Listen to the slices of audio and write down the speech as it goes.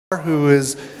who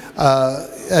is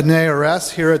an ARS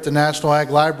here at the National Ag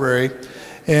Library,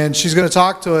 and she's going to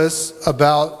talk to us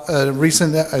about a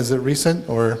recent, is it recent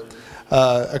or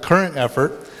a current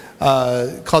effort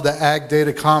called the Ag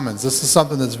Data Commons. This is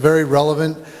something that's very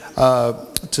relevant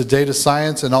to data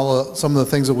science and some of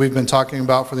the things that we've been talking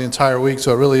about for the entire week,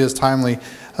 so it really is timely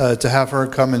to have her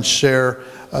come and share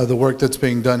the work that's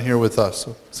being done here with us.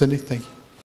 So, Cindy, thank you.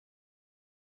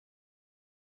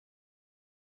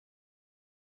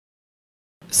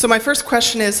 So my first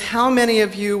question is, how many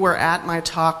of you were at my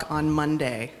talk on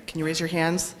Monday? Can you raise your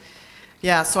hands?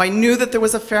 Yeah, so I knew that there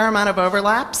was a fair amount of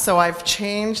overlap, so I've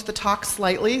changed the talk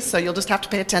slightly, so you'll just have to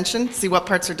pay attention, see what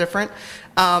parts are different.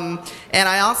 And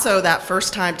I also, that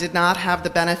first time, did not have the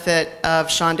benefit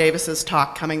of Sean Davis's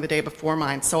talk coming the day before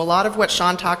mine. So a lot of what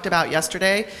Sean talked about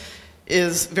yesterday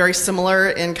is very similar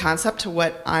in concept to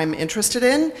what I'm interested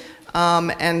in.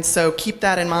 And so keep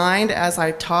that in mind as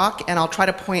I talk, and I'll try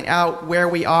to point out where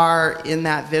we are in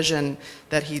that vision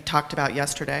that he talked about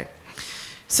yesterday.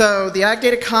 So the Ag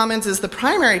Data Commons is the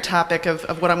primary topic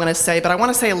of what I'm going to say, but I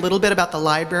want to say a little bit about the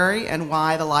library and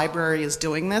why the library is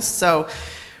doing this. So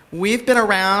we've been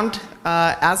around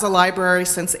as a library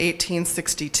since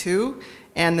 1862,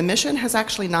 and the mission has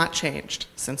actually not changed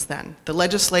since then. The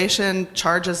legislation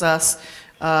charges us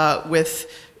with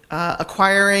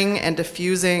acquiring and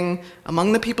diffusing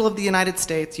among the people of the United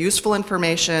States useful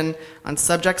information on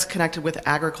subjects connected with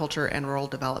agriculture and rural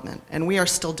development. And we are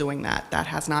still doing that. That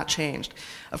has not changed.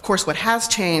 Of course, what has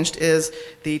changed is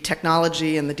the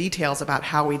technology and the details about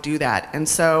how we do that. And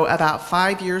so about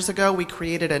 5 years ago, we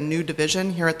created a new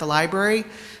division here at the library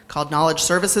called Knowledge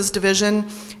Services Division.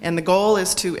 And the goal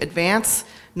is to advance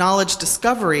knowledge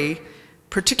discovery,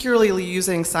 particularly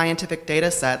using scientific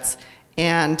data sets,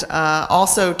 and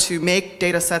also to make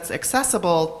data sets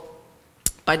accessible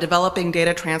by developing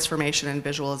data transformation and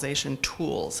visualization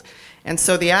tools. And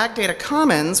so the Ag Data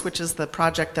Commons, which is the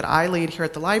project that I lead here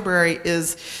at the library,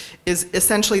 is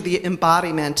essentially the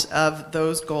embodiment of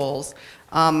those goals.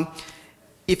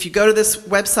 If you go to this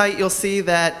website, you'll see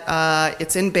that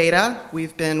it's in beta.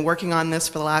 We've been working on this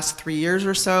for the last 3 years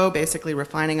or so, basically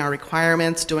refining our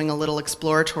requirements, doing a little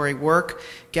exploratory work,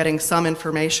 getting some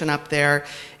information up there,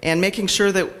 and making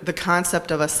sure that the concept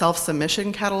of a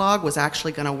self-submission catalog was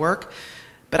actually going to work.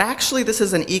 But actually, this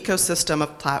is an ecosystem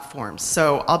of platforms.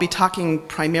 So I'll be talking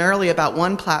primarily about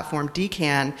one platform,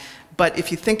 DCAN, but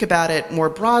if you think about it more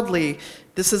broadly,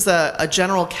 this is a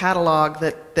general catalog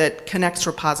that connects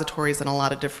repositories in a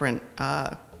lot of different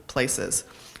places.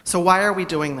 So why are we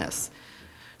doing this?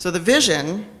 So the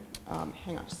vision,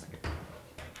 hang on just a second.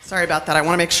 Sorry about that, I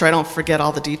want to make sure I don't forget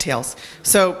all the details.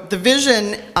 So the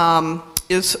vision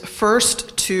is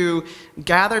first to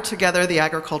gather together the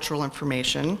agricultural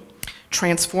information,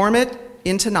 transform it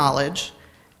into knowledge,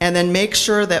 and then make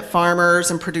sure that farmers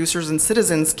and producers and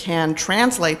citizens can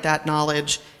translate that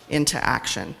knowledge into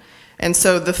action. And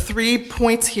so the 3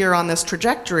 points here on this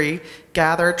trajectory,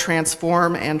 gather,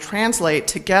 transform, and translate,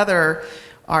 together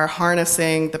are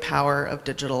harnessing the power of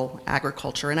digital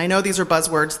agriculture. And I know these are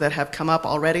buzzwords that have come up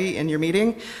already in your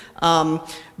meeting,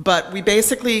 but we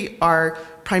basically are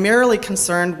primarily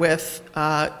concerned with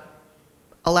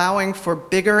allowing for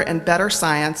bigger and better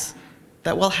science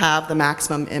that will have the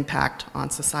maximum impact on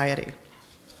society.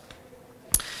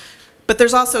 But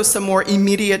there's also some more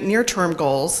immediate near-term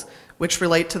goals which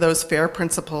relate to those FAIR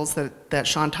principles that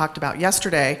Sean talked about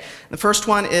yesterday. The first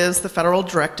one is the federal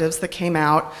directives that came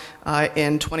out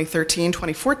in 2013,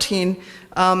 2014,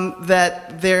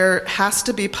 that there has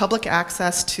to be public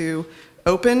access to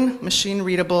open,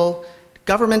 machine-readable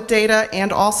government data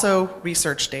and also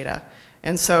research data.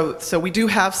 And so we do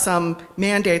have some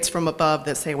mandates from above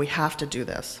that say we have to do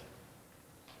this.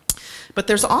 But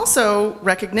there's also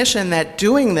recognition that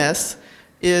doing this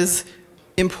is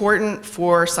important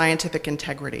for scientific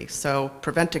integrity. So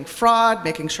preventing fraud,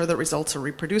 making sure that results are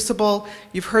reproducible.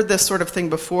 You've heard this sort of thing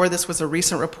before. This was a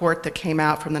recent report that came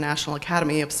out from the National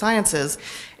Academy of Sciences.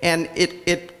 And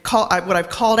what I've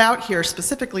called out here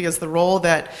specifically is the role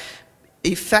that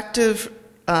effective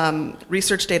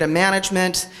research data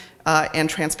management and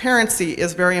transparency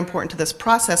is very important to this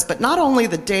process, but not only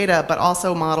the data, but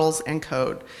also models and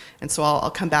code. And so I'll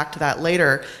come back to that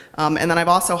later. And then I've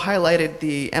also highlighted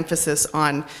the emphasis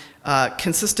on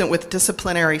consistent with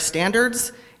disciplinary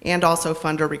standards and also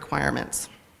funder requirements.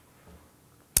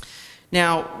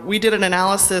 Now, we did an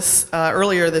analysis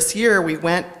earlier this year. We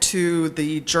went to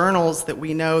the journals that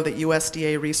we know that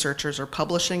USDA researchers are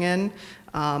publishing in,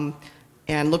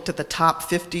 and looked at the top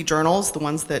 50 journals, the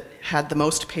ones that had the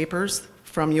most papers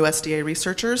from USDA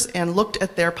researchers, and looked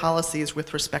at their policies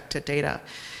with respect to data.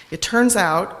 It turns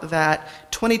out that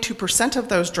 22% of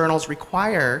those journals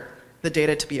require the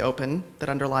data to be open that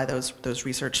underlie those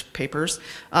research papers,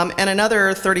 and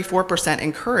another 34%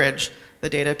 encourage the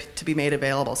data to be made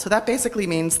available. So that basically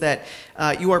means that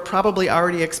you are probably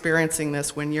already experiencing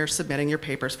this when you're submitting your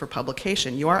papers for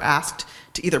publication. You are asked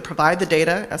to either provide the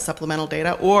data as supplemental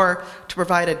data or to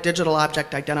provide a digital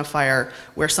object identifier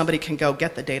where somebody can go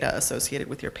get the data associated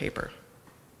with your paper.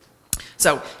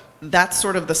 So that's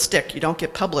sort of the stick. You don't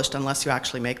get published unless you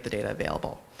actually make the data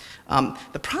available.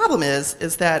 The problem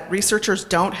is that researchers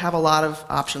don't have a lot of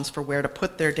options for where to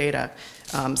put their data,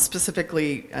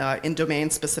 specifically in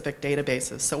domain-specific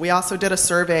databases. So we also did a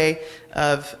survey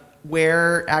of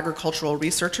where agricultural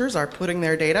researchers are putting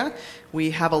their data.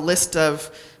 We have a list of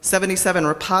 77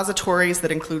 repositories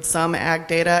that include some ag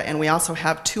data, and we also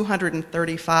have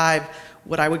 235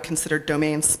 what I would consider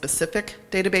domain-specific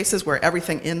databases where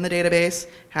everything in the database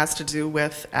has to do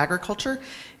with agriculture.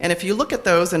 And if you look at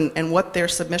those and what their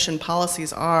submission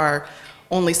policies are,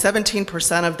 only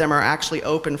 17% of them are actually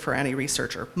open for any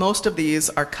researcher. Most of these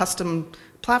are custom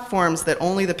platforms that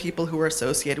only the people who are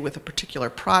associated with a particular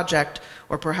project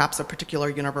or perhaps a particular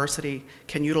university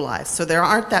can utilize. So there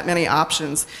aren't that many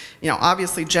options. You know,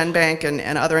 obviously GenBank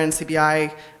and other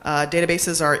NCBI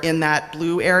databases are in that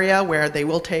blue area where they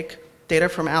will take data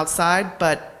from outside,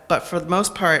 but for the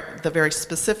most part, the very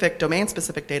specific,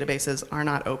 domain-specific databases are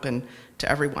not open to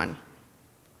everyone.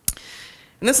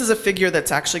 And this is a figure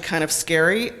that's actually kind of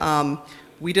scary.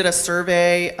 We did a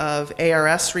survey of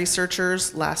ARS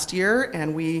researchers last year,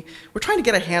 and we were trying to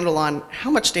get a handle on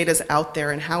how much data is out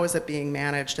there and how is it being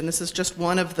managed. And this is just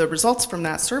one of the results from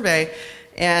that survey.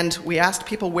 And we asked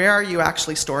people, where are you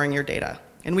actually storing your data?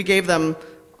 And we gave them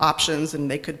options,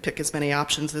 and they could pick as many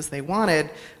options as they wanted.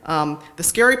 The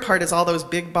scary part is all those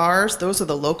big bars. Those are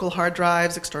the local hard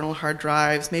drives, external hard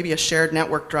drives, maybe a shared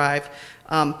network drive.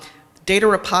 Data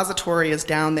repository is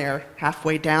down there,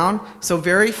 halfway down, so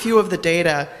very few of the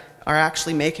data are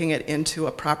actually making it into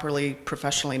a properly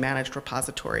professionally managed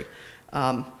repository.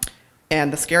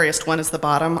 And the scariest one is the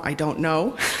bottom, I don't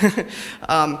know.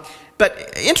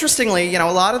 But interestingly, you know,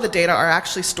 a lot of the data are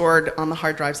actually stored on the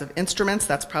hard drives of instruments.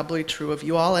 That's probably true of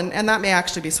you all, and that may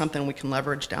actually be something we can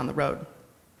leverage down the road.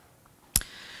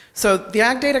 So the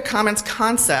Ag Data Commons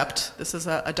concept, this is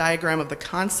a diagram of the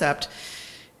concept,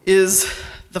 is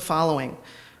the following.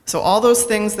 So all those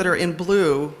things that are in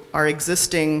blue are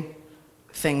existing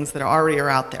things that already are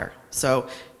out there. So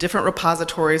different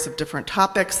repositories of different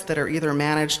topics that are either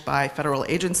managed by federal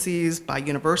agencies, by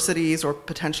universities, or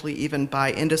potentially even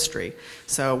by industry.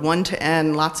 So 1 to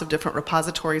N, lots of different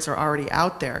repositories are already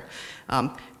out there.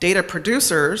 Data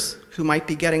producers who might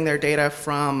be getting their data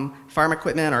from farm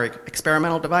equipment or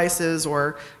experimental devices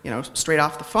or, you know, straight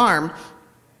off the farm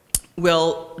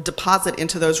will deposit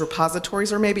into those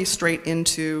repositories or maybe straight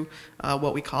into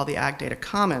what we call the Ag Data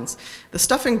Commons. The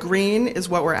stuff in green is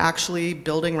what we're actually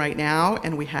building right now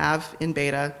and we have in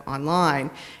beta online.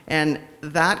 And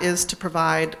that is to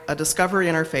provide a discovery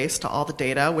interface to all the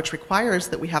data, which requires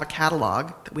that we have a catalog,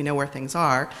 that we know where things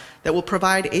are, that will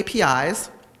provide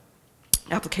APIs,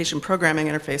 application programming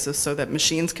interfaces, so that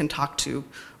machines can talk to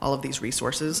all of these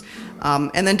resources.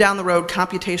 And then down the road,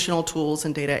 computational tools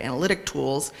and data analytic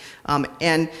tools,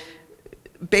 and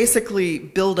basically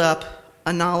build up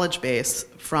a knowledge base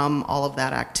from all of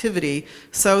that activity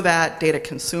so that data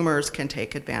consumers can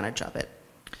take advantage of it.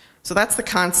 So that's the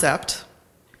concept.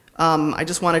 I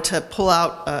just wanted to pull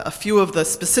out a few of the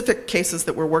specific cases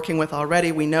that we're working with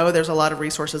already. We know there's a lot of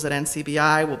resources at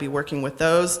NCBI. We'll be working with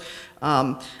those.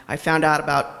 I found out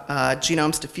about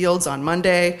Genomes to Fields on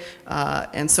Monday,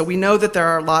 and so we know that there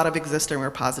are a lot of existing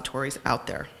repositories out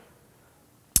there.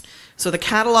 So the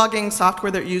cataloging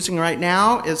software that you're using right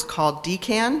now is called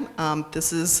DCAN.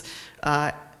 This is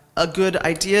a good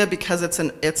idea because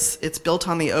it's built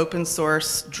on the open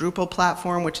source Drupal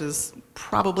platform, which is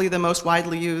probably the most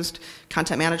widely used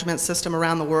content management system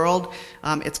around the world.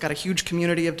 It's got a huge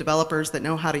community of developers that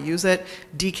know how to use it.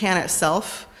 DCAN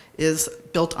itself is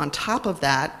built on top of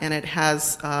that, and it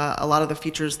has a lot of the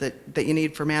features that you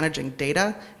need for managing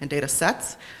data and data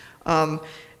sets.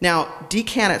 Now,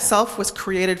 DCAN itself was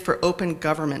created for open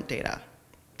government data.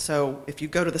 So if you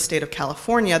go to the state of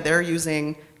California, they're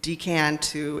using DCAN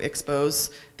to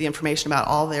expose the information about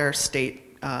all their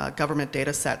state government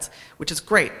data sets, which is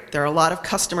great. There are a lot of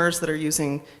customers that are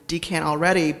using DCAN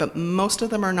already, but most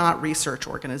of them are not research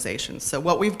organizations. So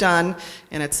what we've done,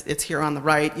 and it's here on the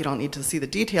right, you don't need to see the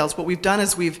details, what we've done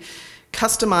is we've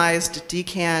customized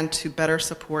DCAN to better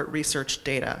support research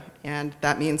data. And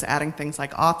that means adding things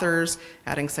like authors,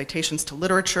 adding citations to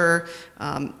literature,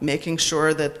 making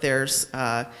sure that there's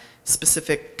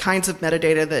specific kinds of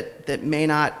metadata that may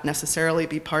not necessarily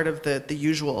be part of the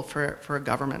usual for a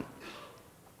government.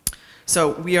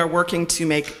 So we are working to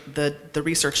make the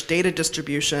research data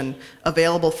distribution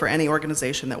available for any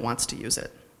organization that wants to use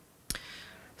it.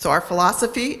 So our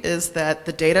philosophy is that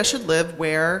the data should live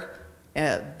where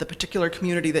the particular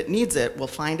community that needs it will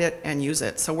find it and use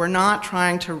it. So we're not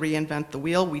trying to reinvent the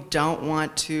wheel. We don't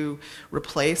want to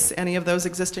replace any of those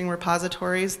existing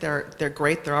repositories. They're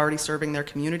great. They're already serving their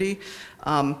community.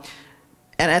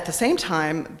 And at the same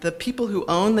time, the people who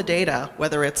own the data,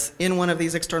 whether it's in one of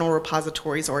these external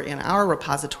repositories or in our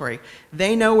repository,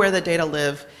 they know where the data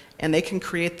live, and they can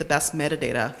create the best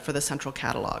metadata for the central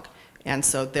catalog. And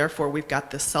so therefore, we've got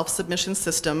this self-submission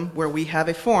system where we have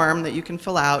a form that you can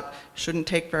fill out, shouldn't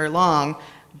take very long,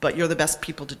 but you're the best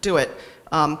people to do it.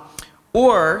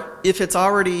 Or if it's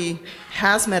already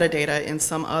has metadata in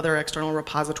some other external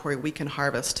repository, we can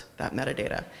harvest that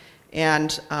metadata.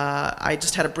 And I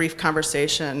just had a brief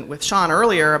conversation with Sean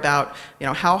earlier about,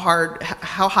 how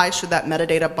high should that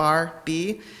metadata bar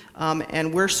be?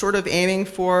 And we're sort of aiming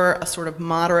for a sort of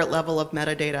moderate level of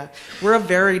metadata. We're a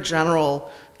very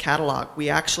general catalog. We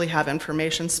actually have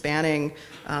information spanning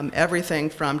everything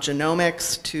from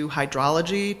genomics to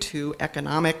hydrology to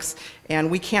economics, and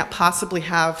we can't possibly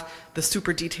have the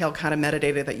super detailed kind of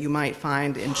metadata that you might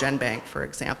find in GenBank, for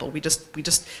example. We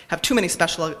just have too many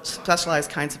specialized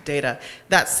kinds of data.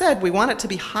 That said, we want it to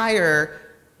be higher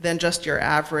than just your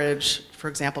average, for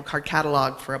example, card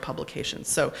catalog for a publication.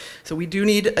 So we do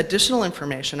need additional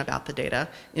information about the data,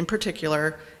 in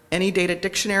particular, any data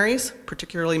dictionaries,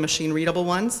 particularly machine-readable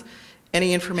ones,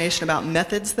 any information about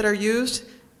methods that are used,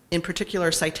 in particular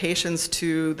citations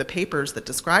to the papers that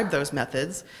describe those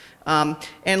methods,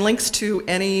 and links to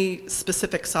any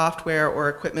specific software or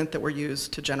equipment that were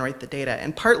used to generate the data.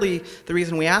 And partly the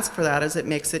reason we ask for that is it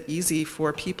makes it easy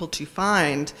for people to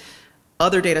find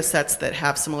other data sets that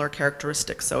have similar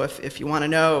characteristics. So if you want to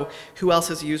know who else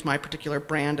has used my particular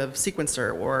brand of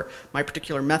sequencer or my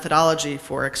particular methodology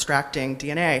for extracting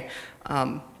DNA,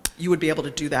 you would be able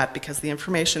to do that because the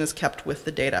information is kept with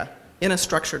the data in a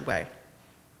structured way.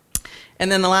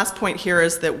 And then the last point here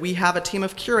is that we have a team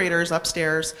of curators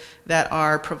upstairs that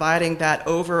are providing that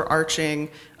overarching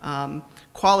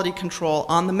quality control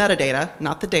on the metadata,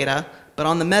 not the data, but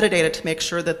on the metadata to make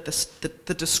sure that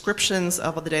the descriptions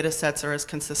of the data sets are as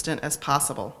consistent as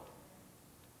possible.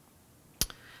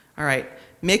 All right,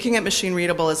 making it machine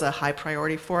readable is a high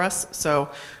priority for us.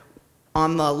 So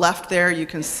on the left there, you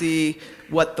can see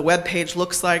what the web page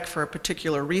looks like for a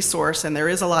particular resource, and there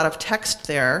is a lot of text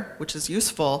there, which is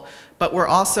useful, but we're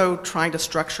also trying to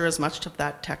structure as much of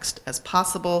that text as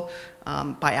possible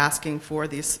by asking for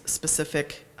these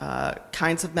specific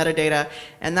kinds of metadata,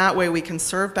 and that way we can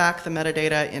serve back the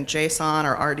metadata in JSON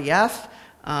or RDF,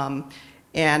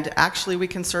 and actually we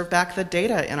can serve back the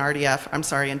data in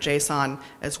in JSON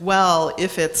as well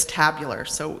if it's tabular.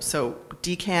 So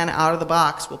DCAN out of the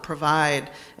box will provide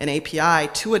an API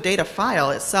to a data file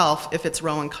itself if it's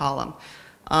row and column.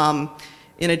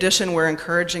 In addition, we're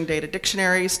encouraging data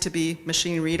dictionaries to be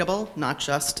machine readable, not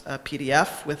just a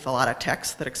PDF with a lot of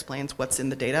text that explains what's in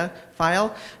the data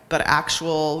file, but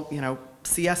actual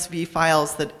CSV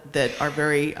files that are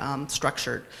very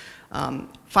structured.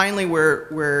 Finally,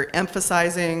 we're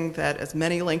emphasizing that as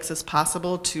many links as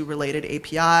possible to related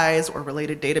APIs or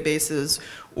related databases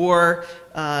or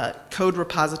code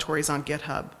repositories on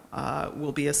GitHub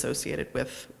will be associated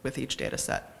with each data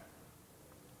set.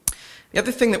 The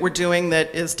other thing that we're doing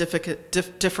that is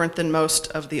different than most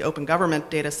of the open government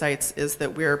data sites is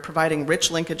that we're providing rich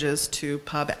linkages to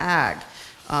PubAg.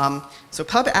 So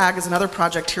PubAg is another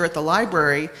project here at the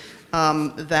library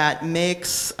that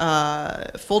makes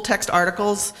full text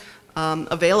articles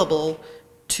available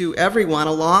to everyone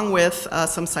along with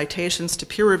some citations to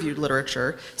peer-reviewed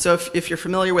literature. So if you're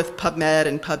familiar with PubMed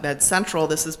and PubMed Central,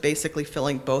 this is basically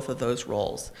filling both of those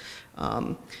roles.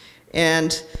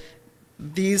 And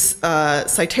these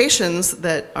citations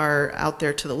that are out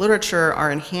there to the literature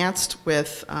are enhanced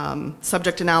with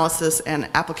subject analysis and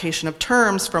application of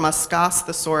terms from a SCOS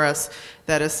thesaurus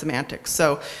that is semantic.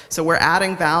 So we're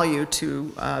adding value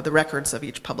to the records of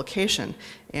each publication.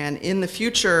 And in the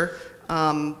future,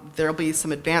 there'll be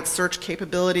some advanced search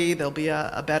capability. There'll be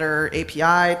a better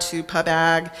API to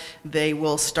PubAg. They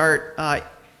will start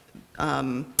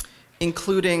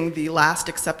including the last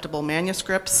acceptable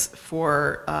manuscripts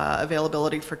for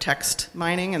availability for text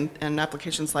mining and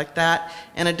applications like that,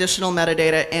 and additional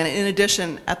metadata. And in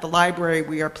addition, at the library,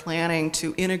 we are planning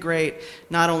to integrate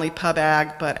not only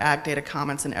PubAg, but Ag Data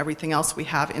Commons and everything else we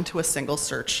have into a single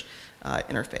search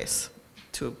interface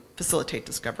to facilitate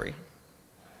discovery.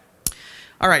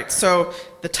 All right, so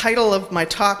the title of my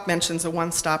talk mentions a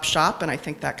one-stop shop, and I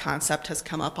think that concept has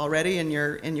come up already in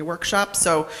your workshop.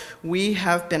 So we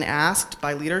have been asked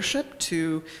by leadership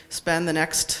to spend the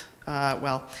next,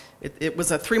 it was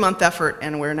a 3-month effort,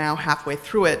 and we're now halfway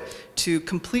through it, to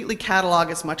completely catalog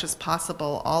as much as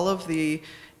possible all of the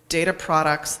data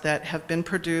products that have been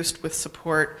produced with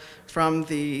support from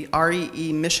the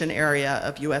REE mission area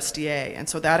of USDA. And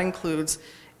so that includes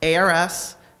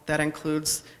ARS, that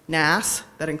includes NAS,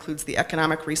 that includes the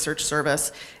Economic Research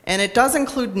Service, and it does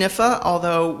include NIFA,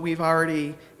 although we've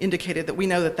already indicated that we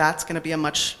know that that's going to be a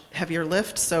much heavier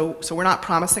lift, so we're not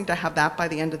promising to have that by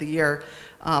the end of the year.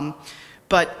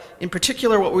 But in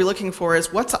particular, what we're looking for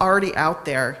is what's already out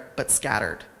there but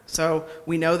scattered. So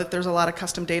we know that there's a lot of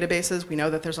custom databases. We know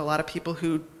that there's a lot of people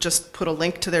who just put a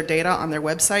link to their data on their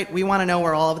website. We want to know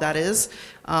where all of that is.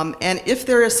 And if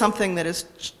there is something that is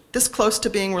this close to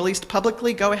being released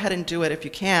publicly, go ahead and do it if you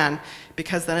can,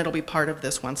 because then it'll be part of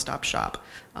this one-stop shop.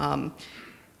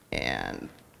 And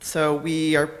so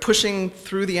we are pushing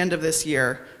through the end of this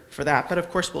year for that, but of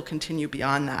course we'll continue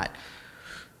beyond that.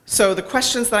 So the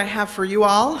questions that I have for you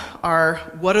all are,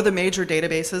 what are the major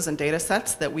databases and data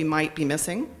sets that we might be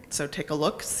missing? So take a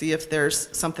look, see if there's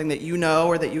something that you know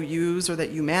or that you use or that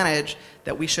you manage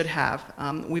that we should have.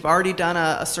 We've already done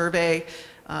a survey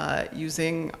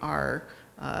using our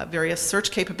various search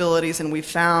capabilities, and we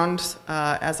found,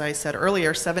 as I said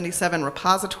earlier, 77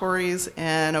 repositories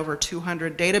and over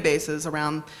 200 databases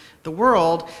around the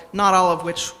world, not all of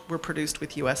which were produced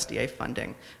with USDA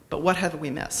funding. But what have we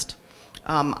missed?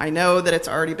 I know that it's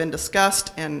already been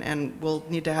discussed, and we'll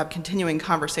need to have continuing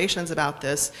conversations about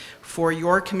this. For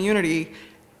your community,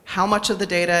 how much of the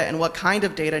data and what kind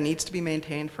of data needs to be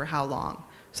maintained for how long?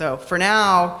 So for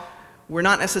now, we're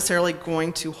not necessarily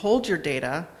going to hold your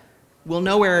data. We'll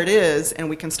know where it is, and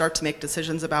we can start to make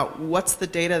decisions about what's the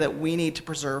data that we need to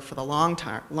preserve for the long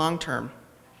term,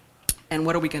 and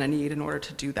what are we going to need in order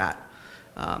to do that.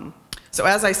 So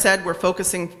as I said, we're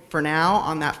focusing for now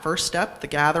on that first step, the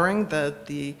gathering,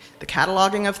 the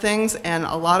cataloging of things, and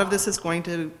a lot of this is going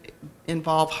to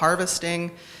involve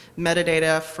harvesting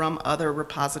metadata from other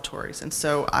repositories. And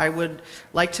so I would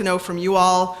like to know from you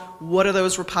all, what are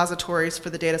those repositories for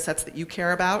the data sets that you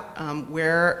care about?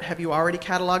 Where have you already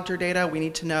cataloged your data? We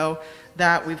need to know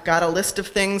that. We've got a list of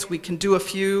things. We can do a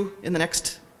few in the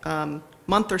next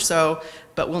month or so,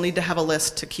 but we'll need to have a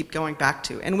list to keep going back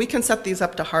to. And we can set these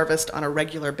up to harvest on a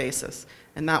regular basis,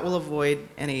 and that will avoid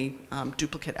any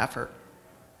duplicate effort.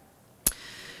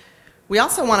 We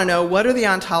also want to know, what are the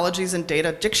ontologies and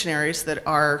data dictionaries that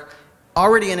are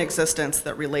already in existence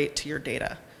that relate to your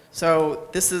data? So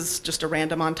this is just a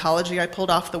random ontology I pulled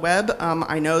off the web.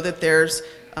 I know that there's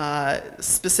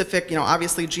specific,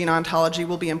 obviously gene ontology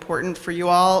will be important for you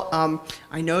all.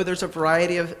 I know there's a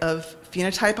variety of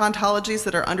phenotype ontologies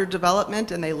that are under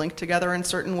development, and they link together in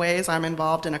certain ways. I'm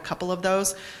involved in a couple of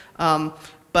those.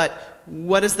 But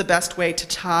what is the best way to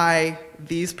tie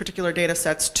these particular data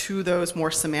sets to those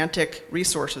more semantic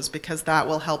resources? Because that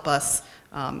will help us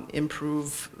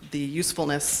improve the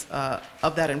usefulness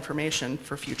of that information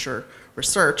for future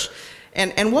research.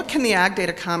 And what can the Ag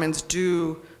Data Commons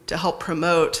do to help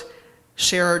promote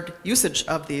shared usage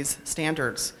of these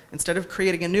standards? Instead of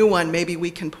creating a new one, maybe we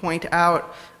can point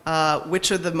out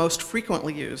which are the most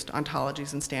frequently used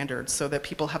ontologies and standards, so that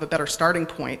people have a better starting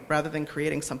point rather than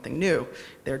creating something new.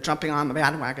 They're jumping on the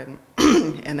bandwagon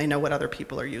and they know what other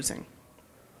people are using.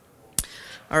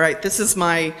 All right, this is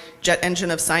my jet engine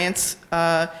of science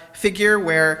figure,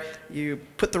 where you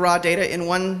put the raw data in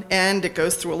one end, it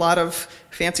goes through a lot of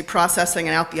fancy processing,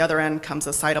 and out the other end comes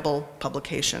a citable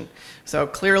publication. So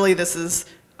clearly this is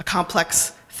a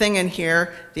complex thing in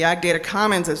here. The Ag Data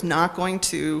Commons is not going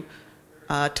to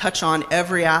touch on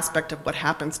every aspect of what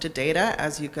happens to data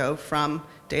as you go from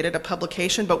data to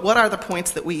publication, but what are the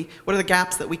points that what are the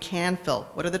gaps that we can fill?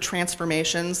 What are the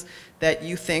transformations that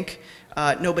you think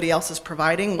nobody else is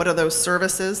providing? What are those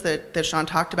services that Sean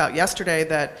talked about yesterday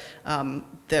that,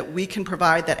 that we can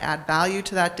provide that add value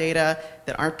to that data,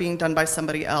 that aren't being done by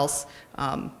somebody else,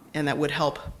 and that would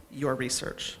help your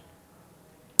research?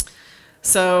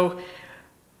 So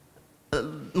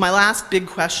my last big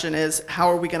question is, how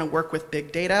are we going to work with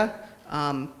big data?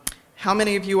 How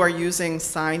many of you are using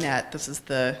SciNet? This is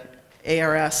the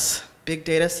ARS big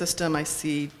data system. I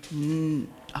see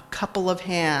a couple of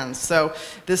hands. So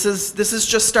this is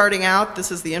just starting out.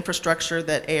 This is the infrastructure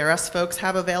that ARS folks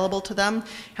have available to them.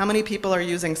 How many people are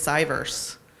using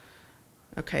SciVerse?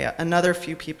 Okay, another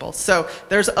few people. So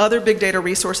there's other big data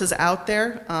resources out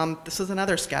there. This is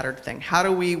another scattered thing. How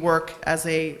do we work as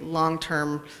a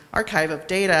long-term archive of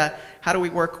data? How do we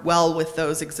work well with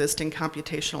those existing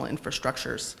computational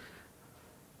infrastructures?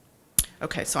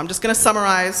 Okay, so I'm just going to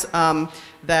summarize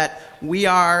that we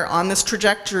are on this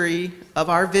trajectory of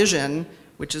our vision,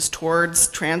 which is towards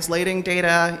translating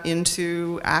data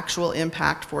into actual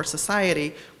impact for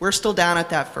society. We're still down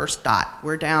at that first dot.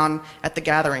 We're down at the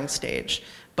gathering stage.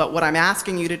 But what I'm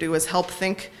asking you to do is help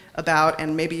think about,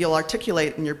 and maybe you'll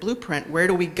articulate in your blueprint, where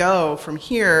do we go from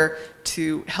here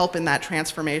to help in that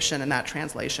transformation and that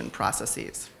translation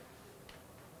processes.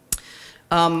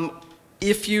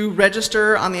 If you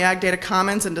register on the Ag Data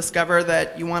Commons and discover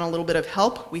that you want a little bit of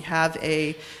help, we have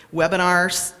a webinar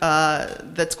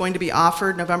that's going to be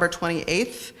offered November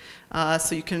 28th.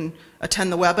 So you can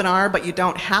attend the webinar, but you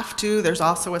don't have to. There's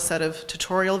also a set of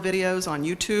tutorial videos on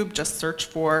YouTube. Just search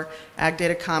for Ag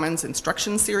Data Commons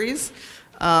instruction series.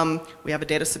 We have a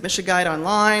data submission guide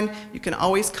online. You can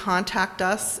always contact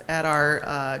us at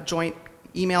our joint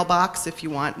email box if you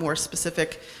want more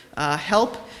specific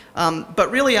help.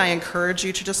 But really, I encourage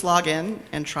you to just log in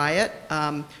and try it.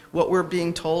 What we're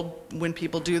being told when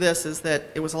people do this is that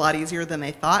it was a lot easier than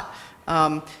they thought.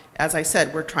 As I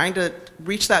said, we're trying to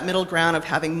reach that middle ground of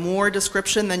having more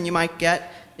description than you might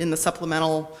get in the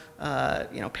supplemental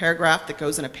paragraph that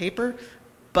goes in a paper,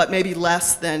 but maybe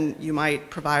less than you might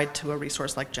provide to a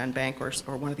resource like GenBank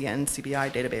or one of the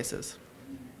NCBI databases.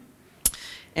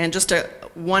 And just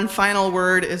one final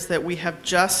word is that we have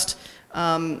just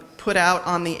put out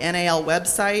on the NAL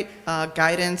website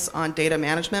guidance on data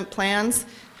management plans.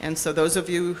 And so those of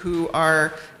you who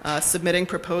are submitting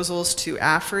proposals to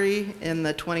AFRI in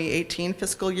the 2018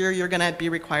 fiscal year, you're going to be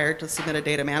required to submit a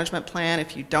data management plan.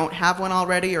 If you don't have one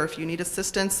already, or if you need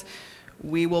assistance,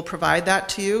 we will provide that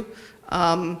to you.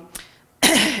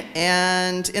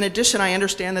 And in addition, I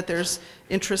understand that there's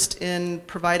interest in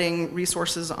providing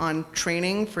resources on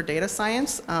training for data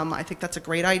science. I think that's a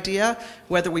great idea.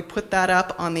 Whether we put that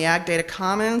up on the Ag Data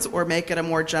Commons or make it a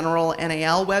more general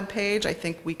NAL webpage, I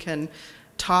think we can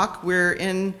talk. We're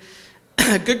in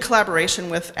good collaboration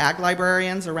with ag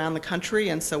librarians around the country,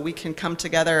 and so we can come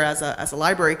together as a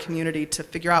library community to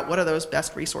figure out what are those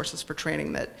best resources for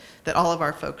training that all of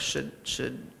our folks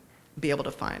should be able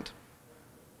to find.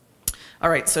 All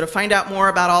right, so to find out more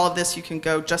about all of this, you can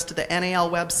go just to the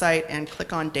NAL website and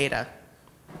click on data.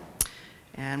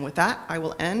 And with that, I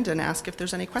will end and ask if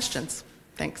there's any questions.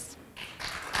 Thanks.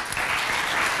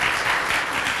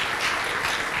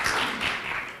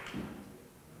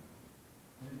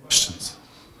 Questions?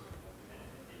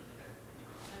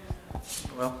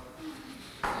 Well,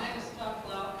 Can I just talk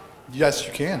loud? yes,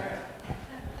 you can.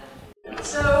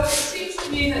 So it seems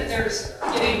to me that there's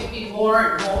getting to be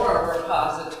more and more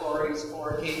repositories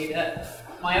for data.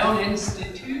 My own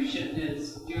institution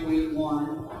is doing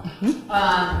one.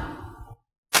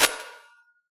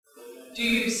 Do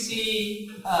you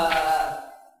see,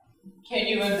 can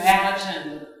you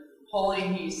imagine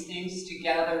pulling these things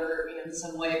together in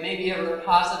some way? Maybe a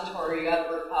repository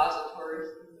of repositories?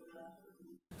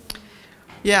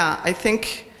 Yeah, I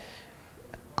think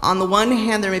on the one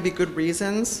hand, there may be good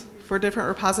reasons for different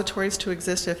repositories to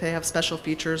exist if they have special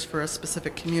features for a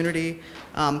specific community.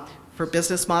 For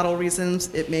business model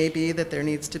reasons, it may be that there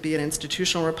needs to be an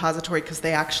institutional repository because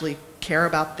they actually care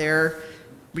about their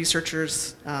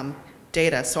researchers'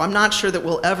 data. So I'm not sure that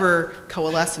we'll ever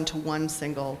coalesce into one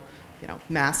single,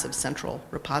 massive central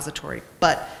repository.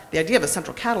 But the idea of a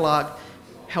central catalog,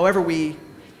 however we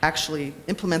actually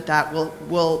implement that,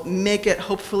 will make it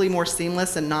hopefully more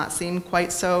seamless and not seem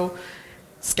quite so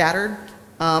scattered.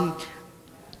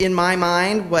 In my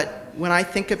mind, when I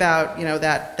think about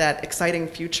that exciting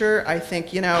future, I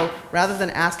think rather than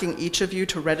asking each of you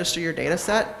to register your data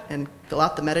set and fill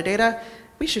out the metadata,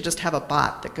 we should just have a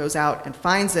bot that goes out and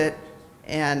finds it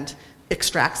and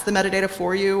extracts the metadata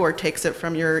for you or takes it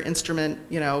from your instrument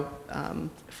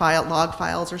log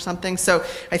files or something. So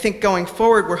I think going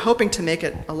forward, we're hoping to make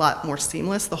it a lot more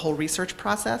seamless, the whole research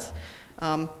process.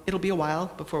 It'll be a while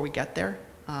before we get there.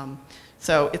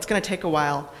 So it's going to take a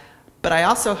while. But I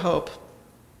also hope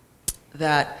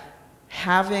that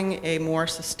having a more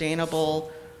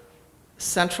sustainable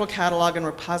central catalog and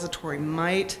repository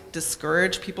might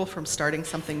discourage people from starting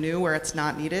something new where it's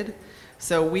not needed.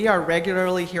 So we are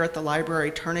regularly here at the library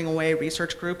turning away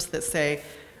research groups that say,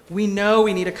 we know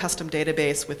we need a custom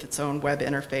database with its own web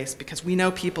interface because we know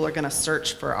people are going to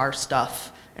search for our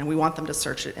stuff and we want them to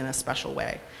search it in a special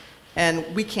way. And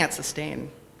we can't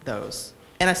sustain those.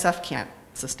 NSF can't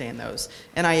sustain those.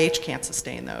 NIH can't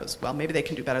sustain those. Well, maybe they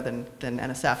can do better than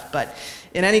NSF, but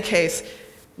in any case,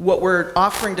 what we're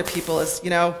offering to people is, you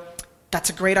know, that's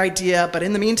a great idea, but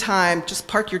in the meantime, just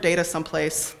park your data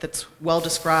someplace that's well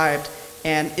described,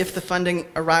 and if the funding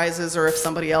arises or if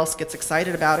somebody else gets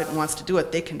excited about it and wants to do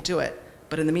it, they can do it.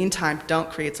 But in the meantime, don't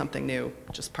create something new.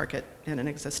 Just park it in an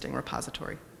existing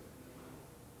repository.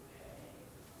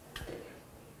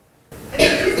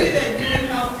 Did you say that you would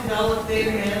help develop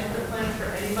data management plans for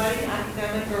anybody,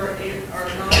 academic or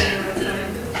non-ARS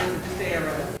scientists, or just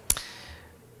ARS?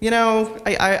 You know,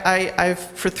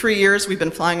 for 3 years, we've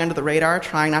been flying under the radar,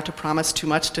 trying not to promise too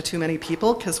much to too many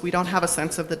people, because we don't have a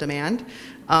sense of the demand.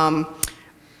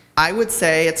 I would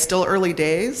say it's still early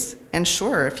days, and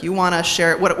sure, if you want to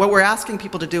share, what we're asking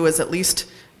people to do is at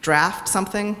least draft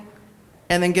something,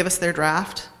 and then give us their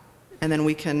draft, and then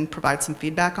we can provide some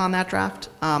feedback on that draft,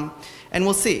 and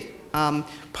we'll see.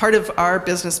 Part of our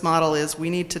business model is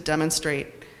we need to demonstrate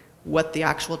what the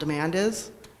actual demand is,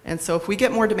 and so if we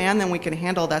get more demand than we can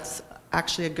handle, that's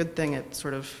actually a good thing. It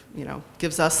sort of, you know,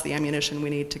 gives us the ammunition we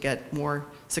need to get more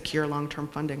secure long-term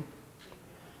funding.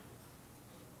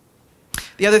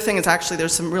 The other thing is actually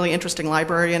there's some really interesting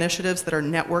library initiatives that are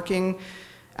networking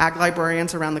ag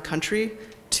librarians around the country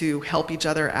to help each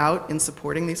other out in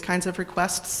supporting these kinds of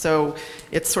requests. So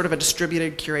it's sort of a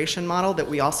distributed curation model that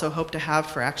we also hope to have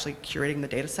for actually curating the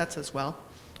data sets as well.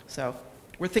 So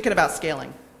we're thinking about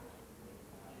scaling.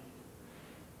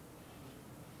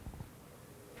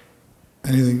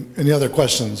 Any other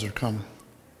questions or comments?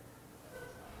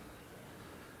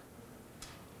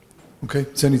 Okay,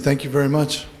 Cindy, thank you very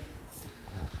much.